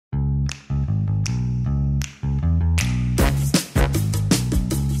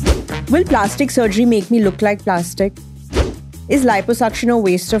Will plastic surgery make me look like plastic? Is liposuction a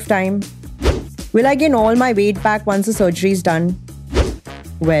waste of time? Will I gain all my weight back once the surgery is done?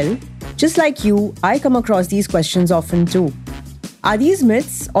 Well, just like you, I come across these questions often too. Are these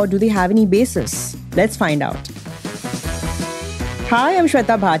myths or do they have any basis? Let's find out. Hi, I'm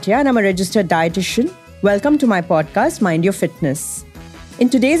Shwetha Bhatia and I'm a registered dietitian. Welcome to my podcast, Mind Your Fitness. In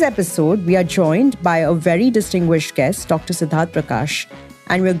today's episode, we are joined by a very distinguished guest, Dr. Siddharth Prakash,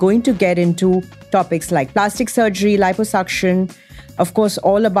 and we're going to get into topics like plastic surgery, liposuction, of course,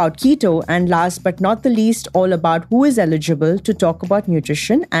 all about keto, and last but not the least, all about who is eligible to talk about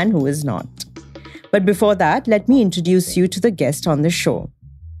nutrition and who is not. But before that, let me introduce you to the guest on the show.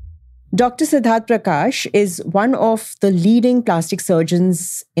 Dr. Siddharth Prakash is one of the leading plastic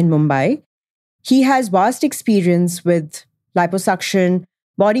surgeons in Mumbai. He has vast experience with liposuction,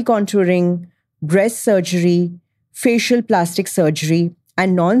 body contouring, breast surgery, facial plastic surgery,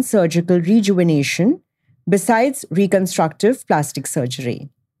 and non-surgical rejuvenation, besides reconstructive plastic surgery.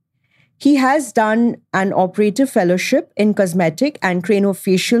 He has done an operative fellowship in cosmetic and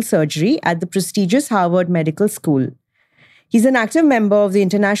craniofacial surgery at the prestigious Harvard Medical School. He's an active member of the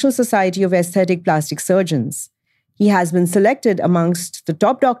International Society of Aesthetic Plastic Surgeons. He has been selected amongst the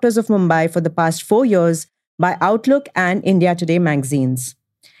top doctors of Mumbai for the past 4 years by Outlook and India Today magazines.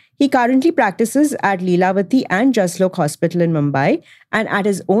 He currently practices at Lilavati and Jaslok Hospital in Mumbai and at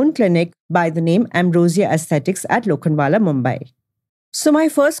his own clinic by the name Ambrosia Aesthetics at Lokhandwala, Mumbai. So my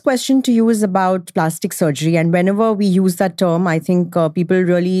first question to you is about plastic surgery. And whenever we use that term, I think people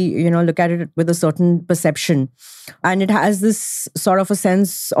really, look at it with a certain perception. And it has this sort of a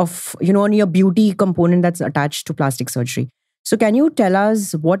sense of, only a beauty component that's attached to plastic surgery. So can you tell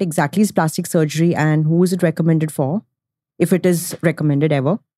us what exactly is plastic surgery and who is it recommended for, if it is recommended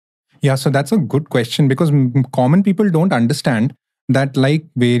ever? Yeah, so that's a good question because common people don't understand that like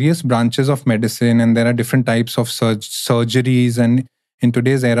various branches of medicine and there are different types of surgeries, and in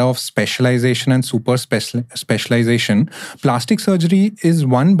today's era of specialization and super specialization, plastic surgery is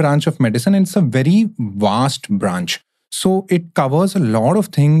one branch of medicine and it's a very vast branch. So it covers a lot of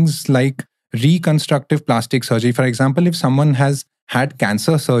things like reconstructive plastic surgery. For example, if someone has had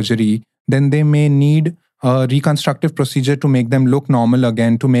cancer surgery, then they may need a reconstructive procedure to make them look normal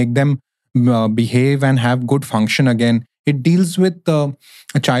again, to make them behave and have good function again. It deals with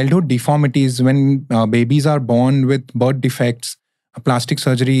childhood deformities when babies are born with birth defects. Plastic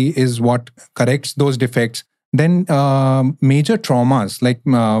surgery is what corrects those defects. Then major traumas like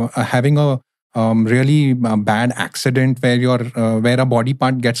having a really bad accident where a body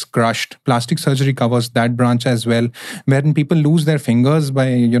part gets crushed. Plastic surgery covers that branch as well. When people lose their fingers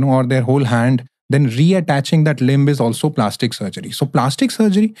or their whole hand, then reattaching that limb is also plastic surgery. So plastic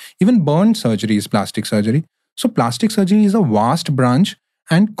surgery, even burn surgery is plastic surgery. So plastic surgery is a vast branch,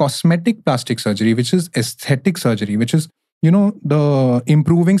 and cosmetic plastic surgery, which is aesthetic surgery, which is, the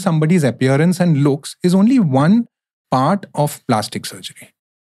improving somebody's appearance and looks, is only one part of plastic surgery.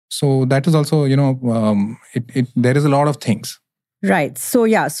 So that is also, there is a lot of things. Right. So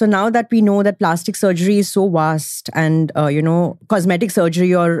now that we know that plastic surgery is so vast and, cosmetic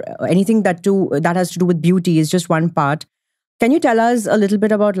surgery or anything that has to do with beauty is just one part. Can you tell us a little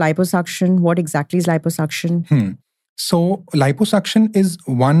bit about liposuction? What exactly is liposuction? So liposuction is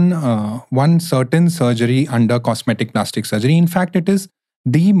one certain surgery under cosmetic plastic surgery. In fact, it is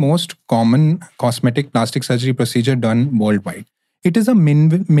the most common cosmetic plastic surgery procedure done worldwide. It is a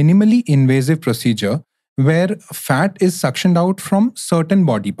minimally invasive procedure where fat is suctioned out from certain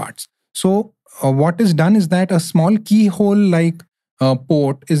body parts. So what is done is that a small keyhole-like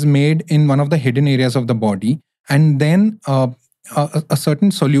port is made in one of the hidden areas of the body, and then a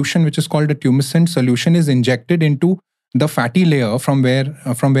certain solution, which is called a tumescent solution, is injected into the fatty layer from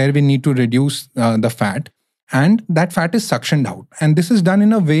where we need to reduce the fat, and that fat is suctioned out. And this is done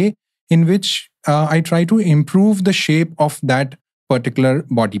in a way in which I try to improve the shape of that particular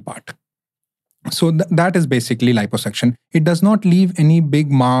body part. So that is basically liposuction. It does not leave any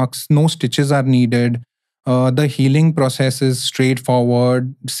big marks, no stitches are needed. The healing process is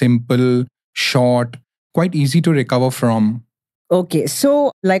straightforward, simple, short, quite easy to recover from. Okay,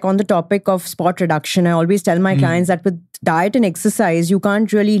 so like on the topic of spot reduction, I always tell my clients that with diet and exercise, you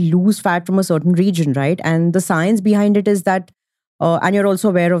can't really lose fat from a certain region, right? And the science behind it is that, and you're also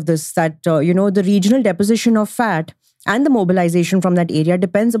aware of this, that, the regional deposition of fat and the mobilization from that area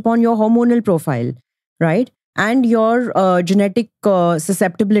depends upon your hormonal profile, right? And your genetic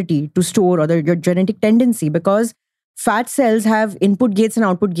susceptibility to store, or your genetic tendency, because fat cells have input gates and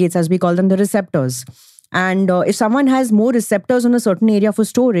output gates, as we call them, the receptors. And if someone has more receptors on a certain area for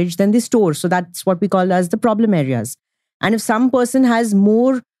storage, then they store. So that's what we call as the problem areas. And if some person has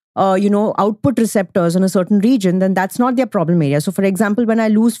more output receptors on a certain region, then that's not their problem area. So, for example, when I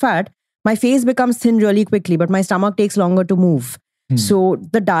lose fat, my face becomes thin really quickly, but my stomach takes longer to move. So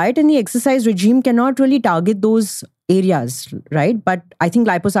the diet and the exercise regime cannot really target those areas, right? But I think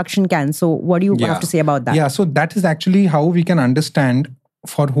liposuction can. So what do you have to say about that? Yeah, so that is actually how we can understand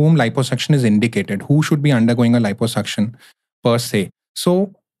for whom liposuction is indicated, who should be undergoing a liposuction per se.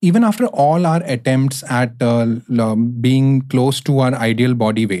 So even after all our attempts at being close to our ideal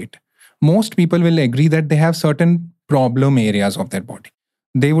body weight, most people will agree that they have certain problem areas of their body.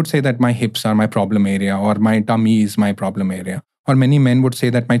 They would say that my hips are my problem area, or my tummy is my problem area. Or many men would say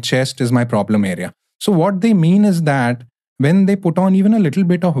that my chest is my problem area. So what they mean is that when they put on even a little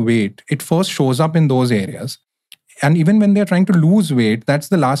bit of weight, it first shows up in those areas. And even when they're trying to lose weight, that's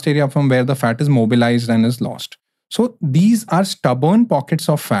the last area from where the fat is mobilized and is lost. So these are stubborn pockets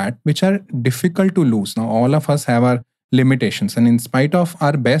of fat which are difficult to lose. Now, all of us have our limitations. And in spite of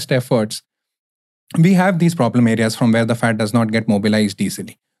our best efforts, we have these problem areas from where the fat does not get mobilized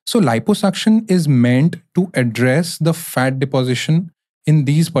easily. So liposuction is meant to address the fat deposition in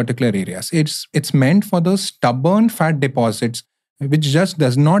these particular areas. It's meant for the stubborn fat deposits which just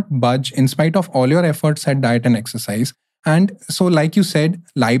does not budge in spite of all your efforts at diet and exercise. And so, like you said,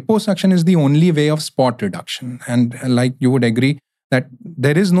 liposuction is the only way of spot reduction. And like you would agree that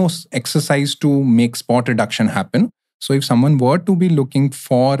there is no exercise to make spot reduction happen. So if someone were to be looking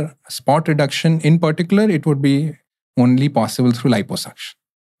for spot reduction in particular, it would be only possible through liposuction.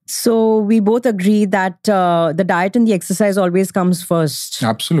 So we both agree that the diet and the exercise always comes first.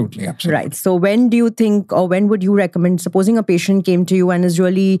 Absolutely. Right. So when do you think, or when would you recommend, supposing a patient came to you and is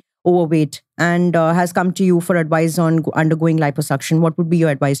really overweight and has come to you for advice on undergoing liposuction, what would be your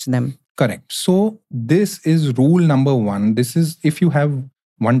advice to them? Correct. So this is rule number one. This is, if you have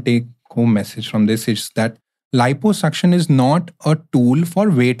one take-home message from this, is that liposuction is not a tool for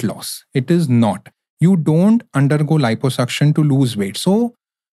weight loss. It is not. You don't undergo liposuction to lose weight. So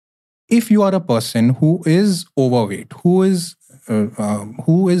if you are a person who is overweight, who is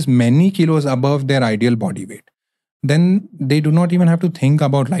many kilos above their ideal body weight, then they do not even have to think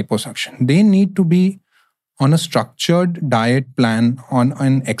about liposuction. They need to be on a structured diet plan, on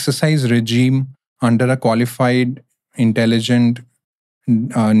an exercise regime under a qualified, intelligent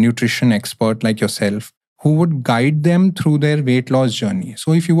nutrition expert like yourself, who would guide them through their weight loss journey.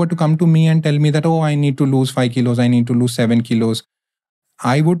 So if you were to come to me and tell me that, oh, I need to lose 5 kilos, I need to lose 7 kilos,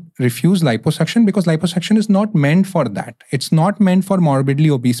 I would refuse liposuction, because liposuction is not meant for that. It's not meant for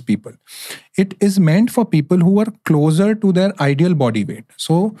morbidly obese people. It is meant for people who are closer to their ideal body weight.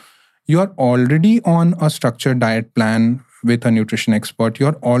 So you are already on a structured diet plan with a nutrition expert.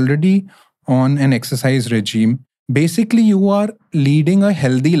 You're already on an exercise regime. Basically, you are leading a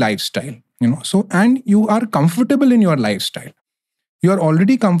healthy lifestyle, so, and you are comfortable in your lifestyle. You are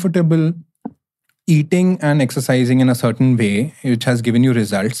already comfortable eating and exercising in a certain way, which has given you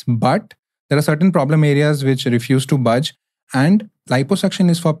results, but there are certain problem areas which refuse to budge, and liposuction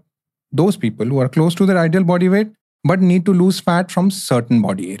is for those people who are close to their ideal body weight but need to lose fat from certain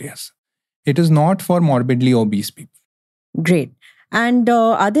body areas. It is not for morbidly obese people. Great. And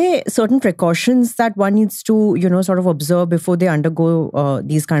are there certain precautions that one needs to, sort of observe before they undergo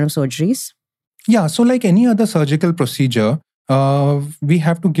these kind of surgeries? Yeah, so like any other surgical procedure, we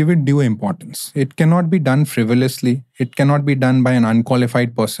have to give it due importance. It cannot be done frivolously. It cannot be done by an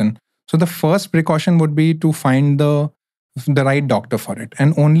unqualified person. So the first precaution would be to find the right doctor for it.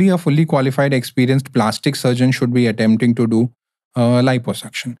 And only a fully qualified, experienced plastic surgeon should be attempting to do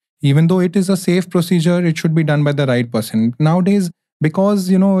liposuction. Even though it is a safe procedure, it should be done by the right person. Nowadays, because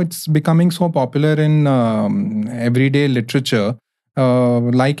it's becoming so popular in everyday literature,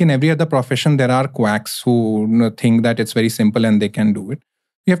 like in every other profession, there are quacks who think that it's very simple and they can do it.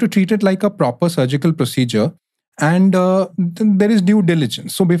 You have to treat it like a proper surgical procedure, and there is due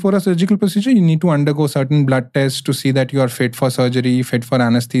diligence. So before a surgical procedure, you need to undergo certain blood tests to see that you are fit for surgery, fit for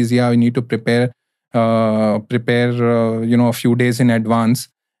anesthesia. You need to prepare a few days in advance.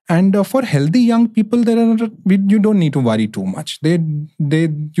 And for healthy young people, you don't need to worry too much.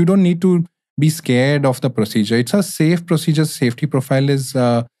 You don't need to be scared of the procedure. It's a safe procedure. Safety profile is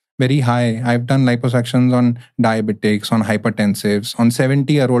very high. I've done liposuctions on diabetics, on hypertensives, on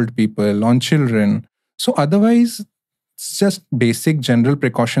 70-year-old people, on children. So otherwise, it's just basic general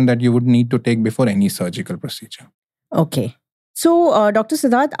precaution that you would need to take before any surgical procedure. Okay. So, Dr.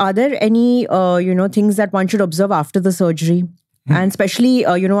 Siddharth, are there any, things that one should observe after the surgery? And especially,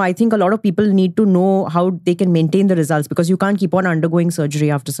 I think a lot of people need to know how they can maintain the results, because you can't keep on undergoing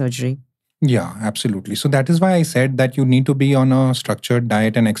surgery after surgery. Yeah, absolutely. So that is why I said that you need to be on a structured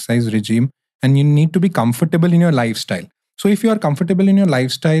diet and exercise regime, and you need to be comfortable in your lifestyle. So if you are comfortable in your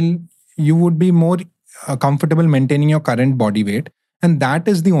lifestyle, you would be more comfortable maintaining your current body weight. And that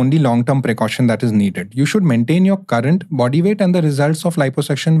is the only long-term precaution that is needed. You should maintain your current body weight, and the results of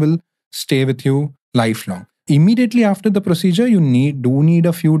liposuction will stay with you lifelong. Immediately after the procedure, you need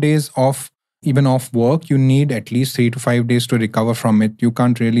a few days off, even off work. You need at least 3 to 5 days to recover from it. You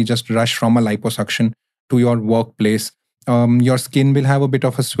can't really just rush from a liposuction to your workplace. Your skin will have a bit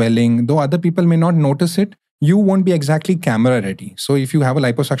of a swelling, though other people may not notice it. You won't be exactly camera ready. So if you have a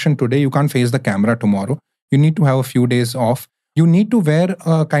liposuction today, you can't face the camera tomorrow. You need to have a few days off. You need to wear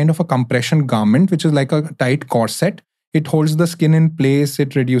a kind of a compression garment, which is like a tight corset. It holds the skin in place.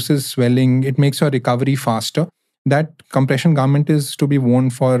 It reduces swelling. It makes your recovery faster. That compression garment is to be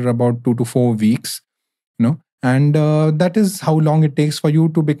worn for about 2 to 4 weeks, and that is how long it takes for you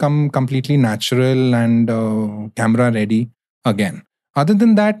to become completely natural and camera ready again. Other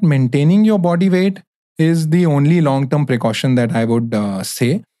than that, maintaining your body weight is the only long-term precaution that I would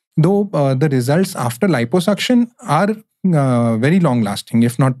say. Though the results after liposuction are very long-lasting,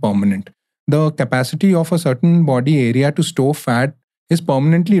 if not permanent. The capacity of a certain body area to store fat is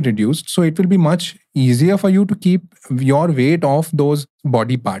permanently reduced, so it will be much easier for you to keep your weight off those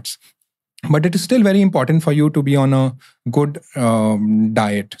body parts. But it is still very important for you to be on a good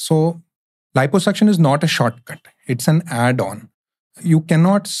diet. So liposuction is not a shortcut. It's an add-on. You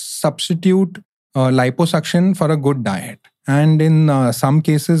cannot substitute liposuction for a good diet. And in some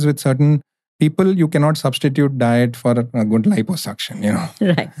cases with certain people, you cannot substitute diet for a good liposuction,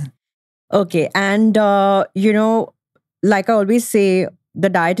 Right. Okay. And, like I always say, the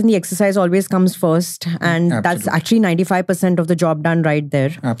diet and the exercise always comes first. And that's actually 95% of the job done right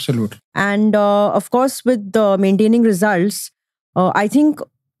there. Absolutely. And of course, with maintaining results, I think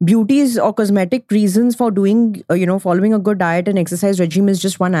beauties or cosmetic reasons for doing, following a good diet and exercise regime is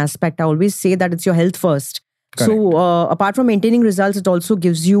just one aspect. I always say that it's your health first. Correct. So apart from maintaining results, it also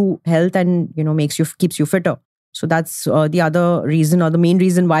gives you health and, keeps you fitter. So that's the other reason, or the main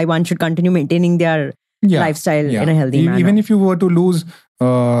reason why one should continue maintaining their lifestyle in a healthy manner. Even if you were to lose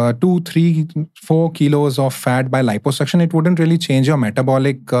 2, 3, 4 kilos of fat by liposuction, it wouldn't really change your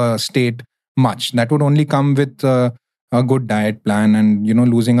metabolic state much. That would only come with a good diet plan and,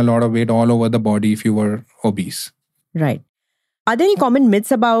 losing a lot of weight all over the body if you were obese. Right. Are there any common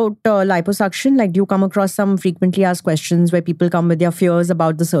myths about liposuction? Like, do you come across some frequently asked questions where people come with their fears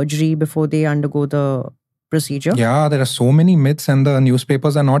about the surgery before they undergo the procedure? Yeah, there are so many myths and the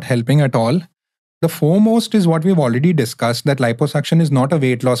newspapers are not helping at all. The foremost is what we've already discussed, that liposuction is not a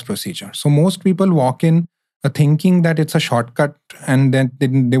weight loss procedure. So most people walk in thinking that it's a shortcut and that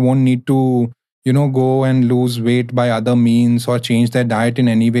they won't need to, go and lose weight by other means or change their diet in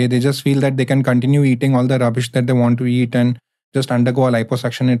any way. They just feel that they can continue eating all the rubbish that they want to eat and just undergo a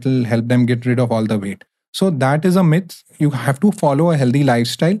liposuction. It will help them get rid of all the weight. So that is a myth. You have to follow a healthy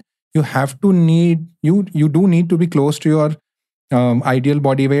lifestyle. You do need to be close to your ideal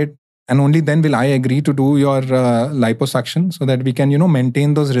body weight. And only then will I agree to do your liposuction so that we can,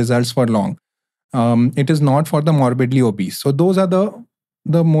 maintain those results for long. It is not for the morbidly obese. So those are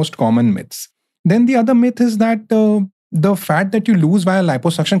the most common myths. Then the other myth is that the fat that you lose via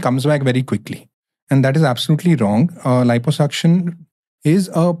liposuction comes back very quickly. And that is absolutely wrong. Liposuction is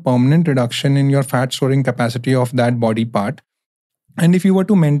a permanent reduction in your fat storing capacity of that body part. And if you were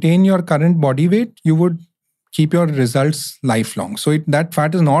to maintain your current body weight, you would keep your results lifelong. So that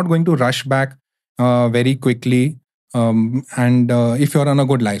fat is not going to rush back very quickly. If you're on a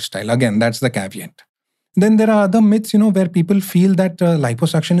good lifestyle, again, that's the caveat. Then there are other myths, where people feel that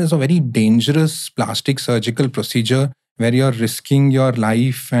liposuction is a very dangerous plastic surgical procedure where you're risking your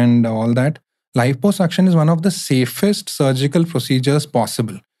life and all that. Liposuction is one of the safest surgical procedures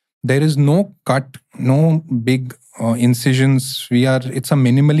possible. There is no cut, no big incisions. It's a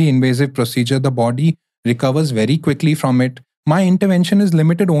minimally invasive procedure. The body recovers very quickly from it. My intervention is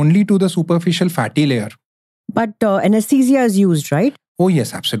limited only to the superficial fatty layer. But anesthesia is used, right? Oh,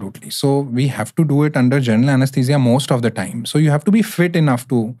 yes, absolutely. So we have to do it under general anesthesia most of the time. So you have to be fit enough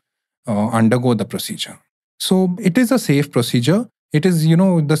to undergo the procedure. So it is a safe procedure. It is,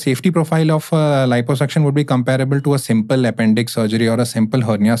 the safety profile of liposuction would be comparable to a simple appendix surgery or a simple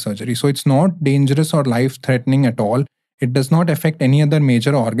hernia surgery. So it's not dangerous or life-threatening at all. It does not affect any other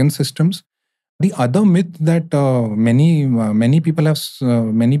major organ systems. The other myth that many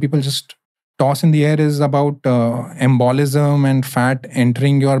people just toss in the air is about embolism and fat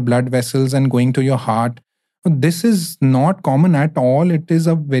entering your blood vessels and going to your heart. This is not common at all. It is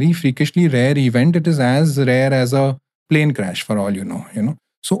a very freakishly rare event. It is as rare as a plane crash, for all you know.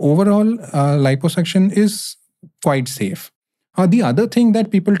 So overall, liposuction is quite safe. The other thing that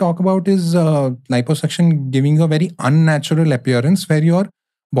people talk about is liposuction giving you a very unnatural appearance where your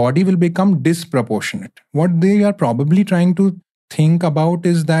body will become disproportionate. What they are probably trying to think about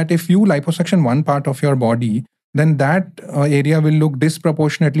is that if you liposuction one part of your body, then that area will look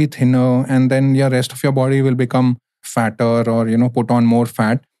disproportionately thinner, and then your rest of your body will become fatter, or put on more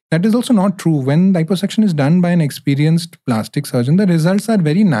fat. That is also not true. When liposuction is done by an experienced plastic surgeon, the results are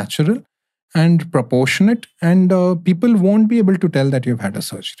very natural and proportionate, and people won't be able to tell that you've had a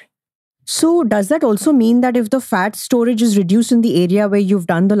surgery. So does that also mean that if the fat storage is reduced in the area where you've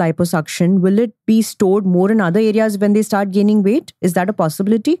done the liposuction, will it be stored more in other areas when they start gaining weight? Is that a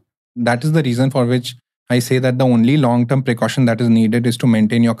possibility? That is the reason for which I say that the only long-term precaution that is needed is to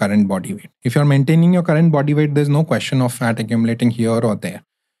maintain your current body weight. If you're maintaining your current body weight, there's no question of fat accumulating here or there.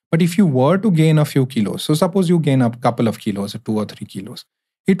 But if you were to gain a few kilos, so suppose you gain a couple of kilos, 2 or 3 kilos,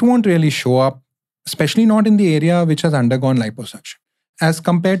 it won't really show up, especially not in the area which has undergone liposuction. As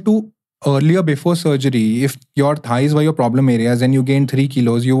compared to earlier before surgery, if your thighs were your problem areas and you gained 3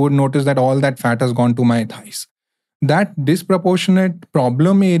 kilos, you would notice that all that fat has gone to my thighs. That disproportionate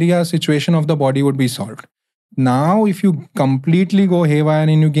problem area situation of the body would be solved. Now, if you completely go haywire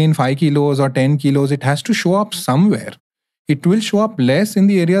and you gain 5 kilos or 10 kilos, it has to show up somewhere. It will show up less in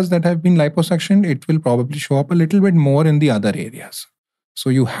the areas that have been liposuctioned. It will probably show up a little bit more in the other areas. So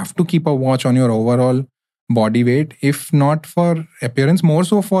you have to keep a watch on your overall body weight, if not for appearance, more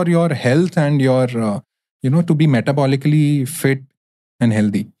so for your health and your, to be metabolically fit and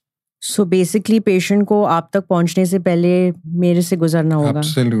healthy. So basically, patient को आप तक पहुंचने से पहले मेरे से गुजरना होगा.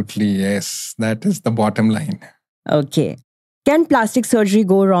 Absolutely, yes. That is the bottom line. Okay. Can plastic surgery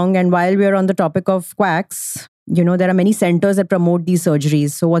go wrong? And while we are on the topic of quacks, there are many centers that promote these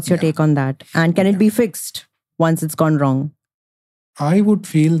surgeries. So what's your take on that? And can it be fixed once it's gone wrong? I would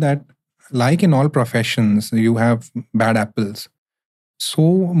feel that, like in all professions, you have bad apples. So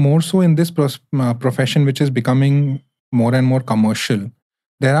more so in this profession, which is becoming more and more commercial,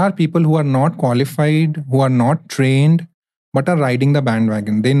 there are people who are not qualified, who are not trained, but are riding the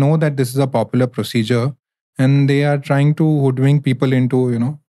bandwagon. They know that this is a popular procedure, and they are trying to hoodwink people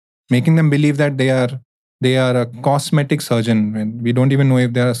into, making them believe that they are a cosmetic surgeon when we don't even know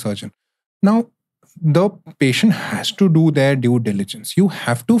if they are a surgeon. Now, the patient has to do their due diligence. You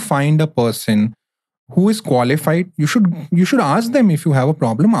have to find a person who is qualified. You should ask them if you have a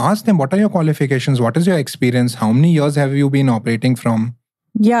problem. Ask them, what are your qualifications? What is your experience? How many years have you been operating from?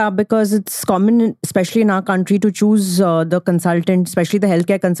 Yeah, because it's common, especially in our country, to choose the consultant, especially the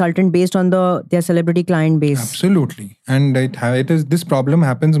healthcare consultant, based on their celebrity client base. Absolutely. And this problem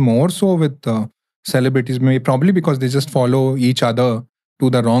happens more so with celebrities, maybe probably because they just follow each other to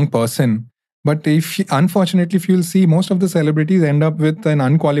the wrong person. But unfortunately, if you'll see, most of the celebrities end up with an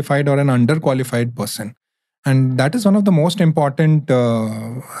unqualified or an underqualified person. And that is one of the most important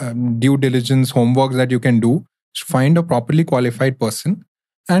due diligence homeworks that you can do. Find a properly qualified person.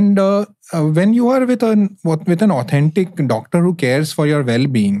 And when you are with an authentic doctor who cares for your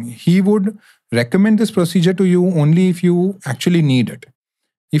well-being, he would recommend this procedure to you only if you actually need it.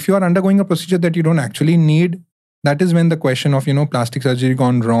 If you are undergoing a procedure that you don't actually need, that is when the question of, plastic surgery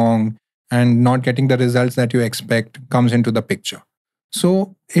gone wrong and not getting the results that you expect comes into the picture.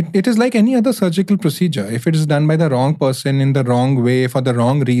 So it is like any other surgical procedure. If it is done by the wrong person in the wrong way for the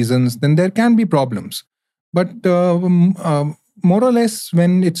wrong reasons, then there can be problems. But more or less,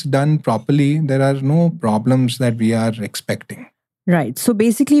 when it's done properly, there are no problems that we are expecting. Right. So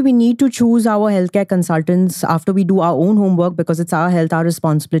basically, we need to choose our healthcare consultants after we do our own homework, because it's our health, our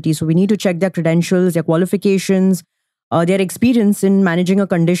responsibility. So we need to check their credentials, their qualifications, their experience in managing a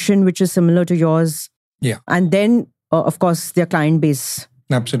condition which is similar to yours. Yeah. And then, of course, their client base.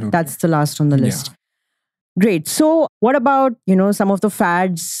 Absolutely. That's the last on the list. Yeah. Great. So what about, some of the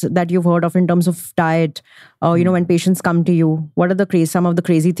fads that you've heard of in terms of diet? When patients come to you, what are some of the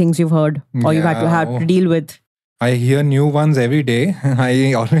crazy things you've heard or you've had to deal with? I hear new ones every day.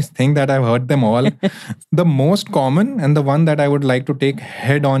 I always think that I've heard them all. The most common and the one that I would like to take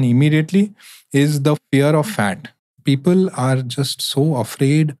head on immediately is the fear of fat. People are just so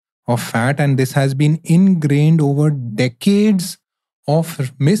afraid of fat, and this has been ingrained over decades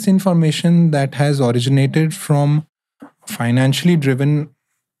of misinformation that has originated from financially driven,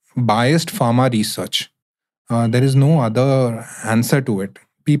 biased pharma research. There is no other answer to it.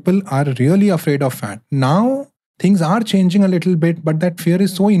 People are really afraid of fat. Now, things are changing a little bit, but that fear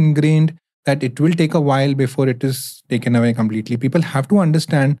is so ingrained that it will take a while before it is taken away completely. People have to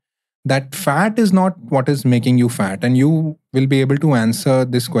understand that fat is not what is making you fat, and you will be able to answer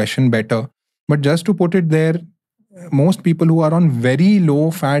this question better. But just to put it there, most people who are on very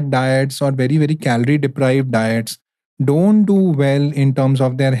low fat diets or very, very calorie deprived diets don't do well in terms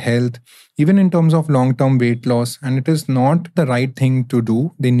of their health, even in terms of long term weight loss, and it is not the right thing to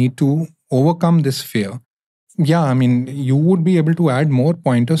do. They need to overcome this fear. Yeah, I mean, you would be able to add more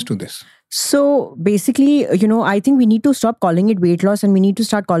pointers to this. So basically, I think we need to stop calling it weight loss and we need to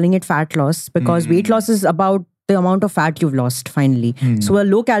start calling it fat loss, because weight loss is about the amount of fat you've lost finally. So a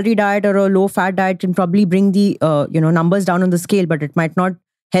low calorie diet or a low fat diet can probably bring the numbers down on the scale, but it might not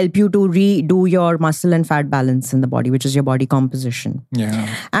help you to redo your muscle and fat balance in the body, which is your body composition.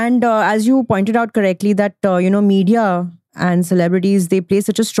 Yeah. And as you pointed out correctly, that media and celebrities, they play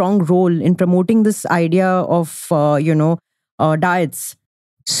such a strong role in promoting this idea of diets.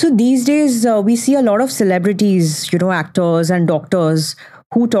 So these days, we see a lot of celebrities, actors and doctors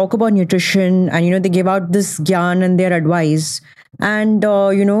who talk about nutrition, and they give out this gyan and their advice. And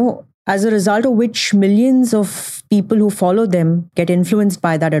as a result of which millions of people who follow them get influenced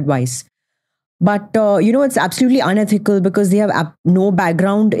by that advice. But it's absolutely unethical, because they have no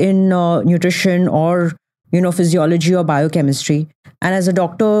background in nutrition or physiology or biochemistry. And as a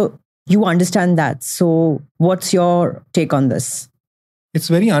doctor, you understand that. So what's your take on this? It's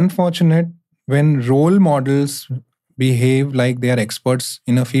very unfortunate when role models behave like they are experts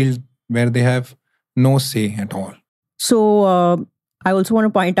in a field where they have no say at all. So I also want to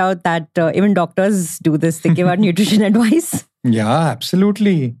point out that even doctors do this. They give out nutrition advice. Yeah,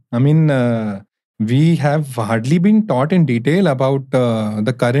 absolutely. I mean, we have hardly been taught in detail about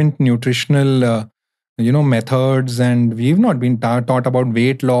the current nutritional methods, and we've not been taught about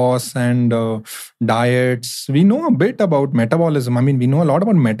weight loss and diets. We know a bit about metabolism. I mean, we know a lot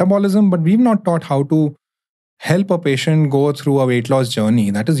about metabolism, but we've not taught how to help a patient go through a weight loss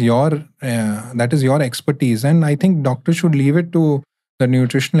journey. That is your expertise, and I think doctors should leave it to the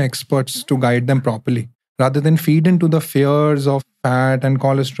nutritional experts to guide them properly, rather than feed into the fears of fat and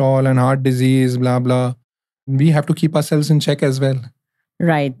cholesterol and heart disease, blah blah. We have to keep ourselves in check as well.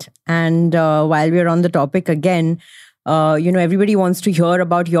 Right. And while we're on the topic again, everybody wants to hear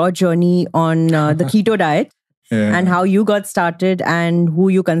about your journey on the keto diet, and how you got started and who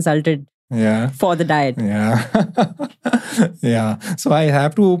you consulted for the diet. Yeah. Yeah. So I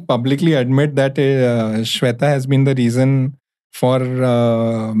have to publicly admit that Shwetha has been the reason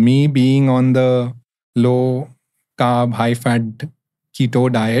for me being on the low carb, high fat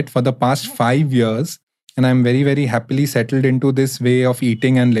keto diet for the past 5 years. And I'm very, very happily settled into this way of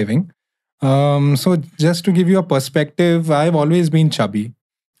eating and living. So just to give you a perspective, I've always been chubby.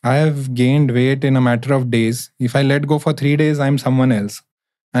 I have gained weight in a matter of days. If I let go for 3 days, I'm someone else.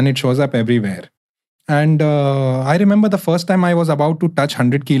 And it shows up everywhere. And I remember the first time I was about to touch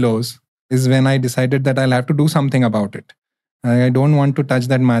 100 kilos is when I decided that I'll have to do something about it. I don't want to touch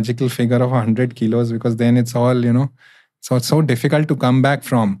that magical figure of 100 kilos, because then it's all, so it's so difficult to come back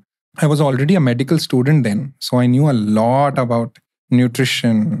from. I was already a medical student then, so I knew a lot about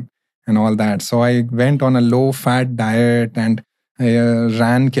nutrition and all that. So I went on a low-fat diet and I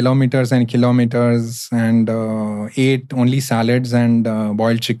ran kilometers and kilometers and ate only salads and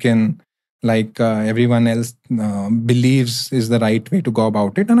boiled chicken, like everyone else believes is the right way to go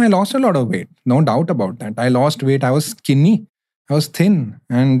about it. And I lost a lot of weight, no doubt about that. I lost weight. I was skinny, I was thin,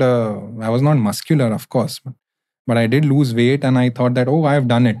 and I was not muscular, of course. But I did lose weight, and I thought that, oh, I've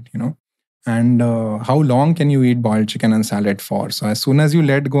done it, And how long can you eat boiled chicken and salad for? So as soon as you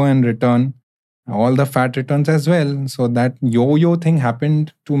let go and return, all the fat returns as well. So that yo-yo thing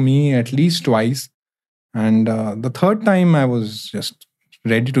happened to me at least twice. And the third time I was just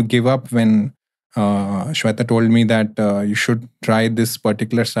ready to give up when Shwetha told me that you should try this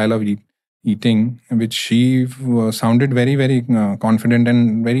particular style of eating, which she sounded very, very confident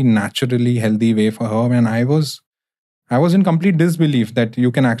and very naturally healthy way for her. And I was in complete disbelief that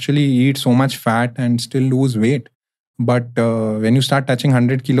you can actually eat so much fat and still lose weight. But when you start touching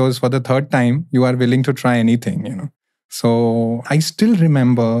 100 kilos for the third time, you are willing to try anything, So I still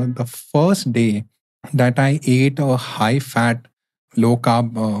remember the first day that I ate a high-fat,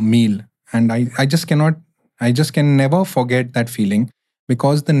 low-carb meal. And I just can never forget that feeling,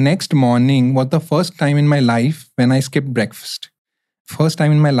 because the next morning was the first time in my life when I skipped breakfast. First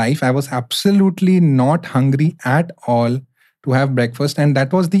time in my life, I was absolutely not hungry at all to have breakfast. And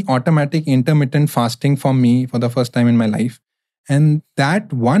that was the automatic intermittent fasting for me for the first time in my life. And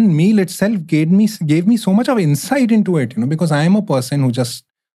that one meal itself gave me so much of insight into it, because I am a person who just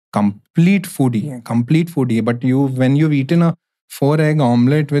complete foodie. But when you've eaten a 4-egg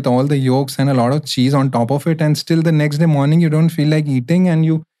omelette with all the yolks and a lot of cheese on top of it, and still the next day morning you don't feel like eating,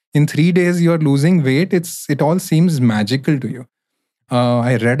 and in 3 days you're losing weight, it all seems magical to you.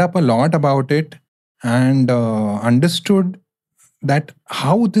 I read up a lot about it and understood that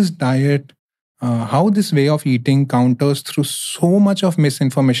how this diet how this way of eating counters through so much of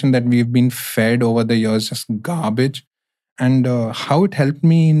misinformation that we've been fed over the years, just garbage, and how it helped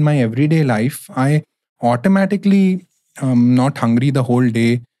me in my everyday life. I automatically not hungry the whole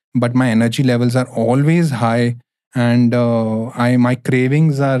day, but my energy levels are always high, and I my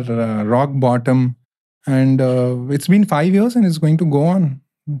cravings are rock bottom. And it's been 5 years, and it's going to go on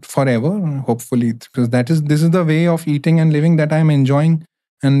forever, hopefully, because this is the way of eating and living that I'm enjoying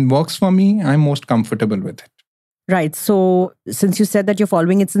and works for me. I'm most comfortable with it. Right. So, since you said that you're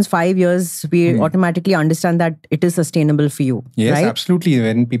following it since 5 years, we automatically understand that it is sustainable for you. Yes, right? absolutely.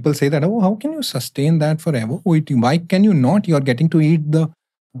 When people say that, oh, how can you sustain that forever? Why can you not? You're getting to eat the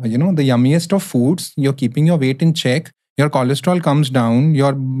yummiest of foods. You're keeping your weight in check. Your cholesterol comes down.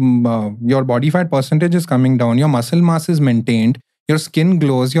 Your body fat percentage is coming down. Your muscle mass is maintained. Your skin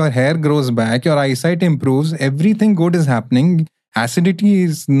glows. Your hair grows back. Your eyesight improves. Everything good is happening. Acidity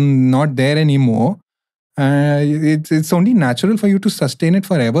is not there anymore. It's only natural for you to sustain it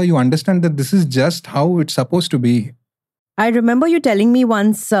forever. You understand that this is just how it's supposed to be. I remember you telling me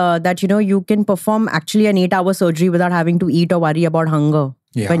once that you can perform actually an 8-hour surgery without having to eat or worry about hunger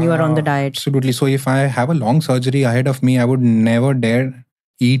when you are on the diet. Absolutely. So if I have a long surgery ahead of me, I would never dare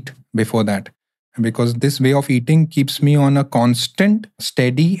eat before that, because this way of eating keeps me on a constant,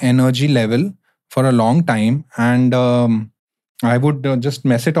 steady energy level for a long time. And I would just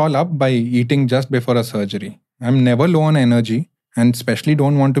mess it all up by eating just before a surgery. I'm never low on energy, and especially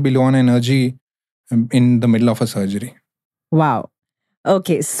don't want to be low on energy in the middle of a surgery. Wow.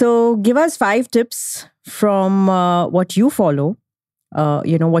 Okay. So give us 5 tips from what you follow,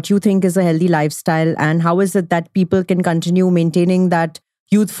 what you think is a healthy lifestyle, and how is it that people can continue maintaining that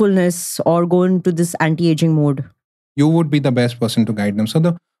youthfulness or go into this anti-aging mode? You would be the best person to guide them. So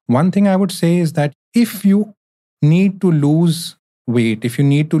the one thing I would say is that if you need to lose weight, if you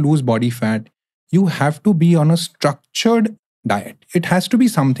need to lose body fat, you have to be on a structured diet. It has to be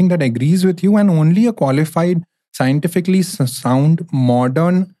something that agrees with you, and only a qualified, scientifically sound,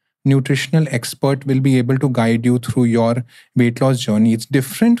 modern nutritional expert will be able to guide you through your weight loss journey. It's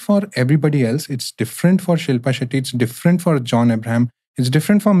different for everybody else. It's different for Shilpa Shetty. It's different for John Abraham. It's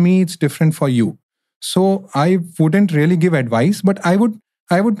different for me. It's different for you. So I wouldn't really give advice, but I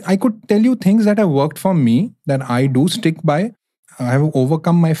could tell you things that have worked for me, that I do stick by. I have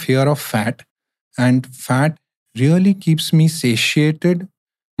overcome my fear of fat, and fat really keeps me satiated.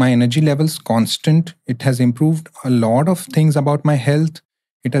 My energy levels constant. It has improved a lot of things about my health.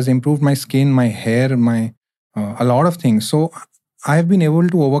 It has improved my skin, my hair, my a lot of things. So I have been able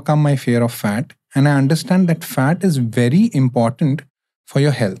to overcome my fear of fat, and I understand that fat is very important for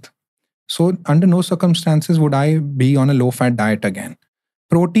your health. So under no circumstances would I be on a low fat diet again.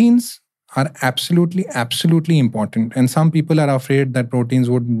 Proteins are absolutely, absolutely important. And some people are afraid that proteins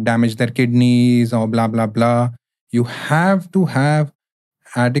would damage their kidneys or blah, blah, blah. You have to have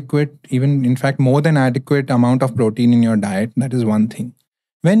adequate, even in fact, more than adequate amount of protein in your diet. That is one thing.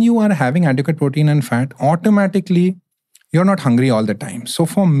 When you are having adequate protein and fat, automatically you're not hungry all the time. So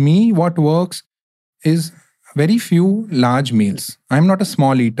for me, what works is very few large meals. I'm not a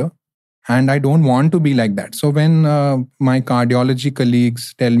small eater, and I don't want to be like that. So when my cardiology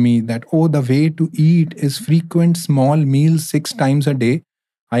colleagues tell me that, oh, the way to eat is frequent small meals 6 times a day,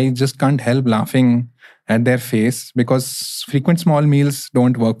 I just can't help laughing at their face, because frequent small meals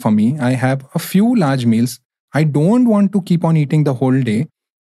don't work for me. I have a few large meals. I don't want to keep on eating the whole day.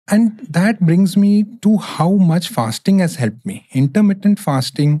 And that brings me to how much fasting has helped me. Intermittent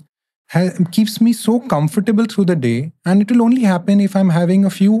fasting keeps me so comfortable through the day, and it will only happen if I'm having a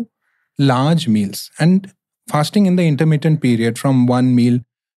few large meals and fasting in the intermittent period from one meal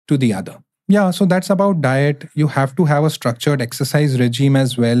to the other. Yeah, so that's about diet. You have to have a structured exercise regime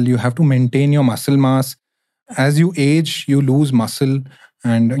as well. You have to maintain your muscle mass. As you age, you lose muscle.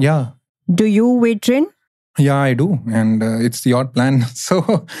 And yeah. Do you weight train? Yeah, I do. And it's your plan.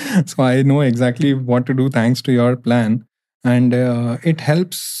 So I know exactly what to do thanks to your plan. And it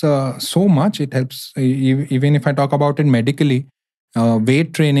helps so much. It helps, even if I talk about it medically,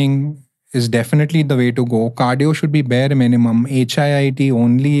 weight training is definitely the way to go. Cardio should be bare minimum. HIIT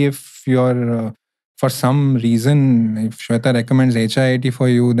only if you're, for some reason, if Shwetha recommends HIIT for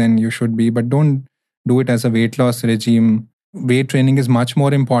you, then you should be. But don't do it as a weight loss regime. Weight training is much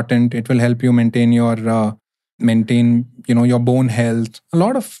more important. It will help you maintain your bone health, a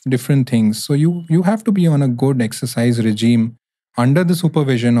lot of different things. So you have to be on a good exercise regime under the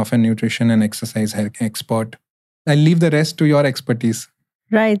supervision of a nutrition and exercise expert. I'll leave the rest to your expertise.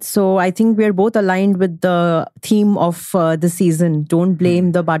 Right. So I think we're both aligned with the theme of the season. Don't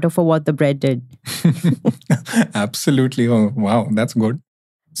blame the butter for what the bread did. Absolutely. Oh, wow. That's good.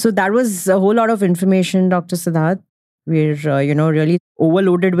 So that was a whole lot of information, Dr. Siddharth. We're, really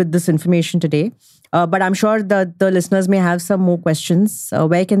overloaded with this information today. But I'm sure that the listeners may have some more questions.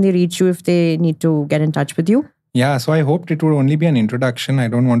 Where can they reach you if they need to get in touch with you? Yeah, so I hoped it would only be an introduction. I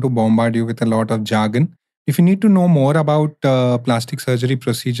don't want to bombard you with a lot of jargon. If you need to know more about plastic surgery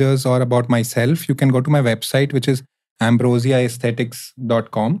procedures or about myself, you can go to my website, which is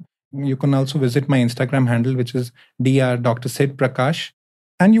ambrosiaaesthetics.com. You can also visit my Instagram handle, which is Dr. Siddharth Prakash.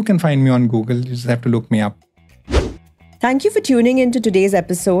 And you can find me on Google. You just have to look me up. Thank you for tuning in to today's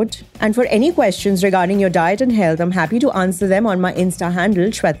episode. And for any questions regarding your diet and health, I'm happy to answer them on my Insta handle,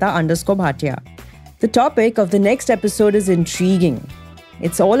 Shwetha_Bhatia. The topic of the next episode is intriguing.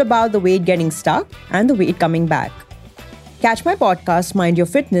 It's all about the weight getting stuck and the weight coming back. Catch my podcast, Mind Your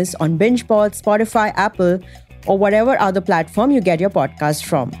Fitness, on BingePod, Spotify, Apple, or whatever other platform you get your podcast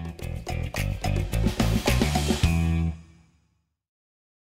from.